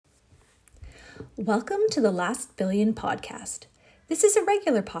Welcome to the Last Billion podcast. This is a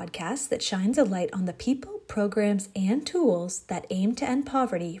regular podcast that shines a light on the people, programs, and tools that aim to end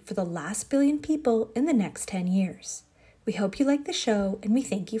poverty for the last billion people in the next 10 years. We hope you like the show and we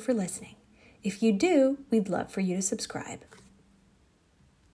thank you for listening. If you do, we'd love for you to subscribe.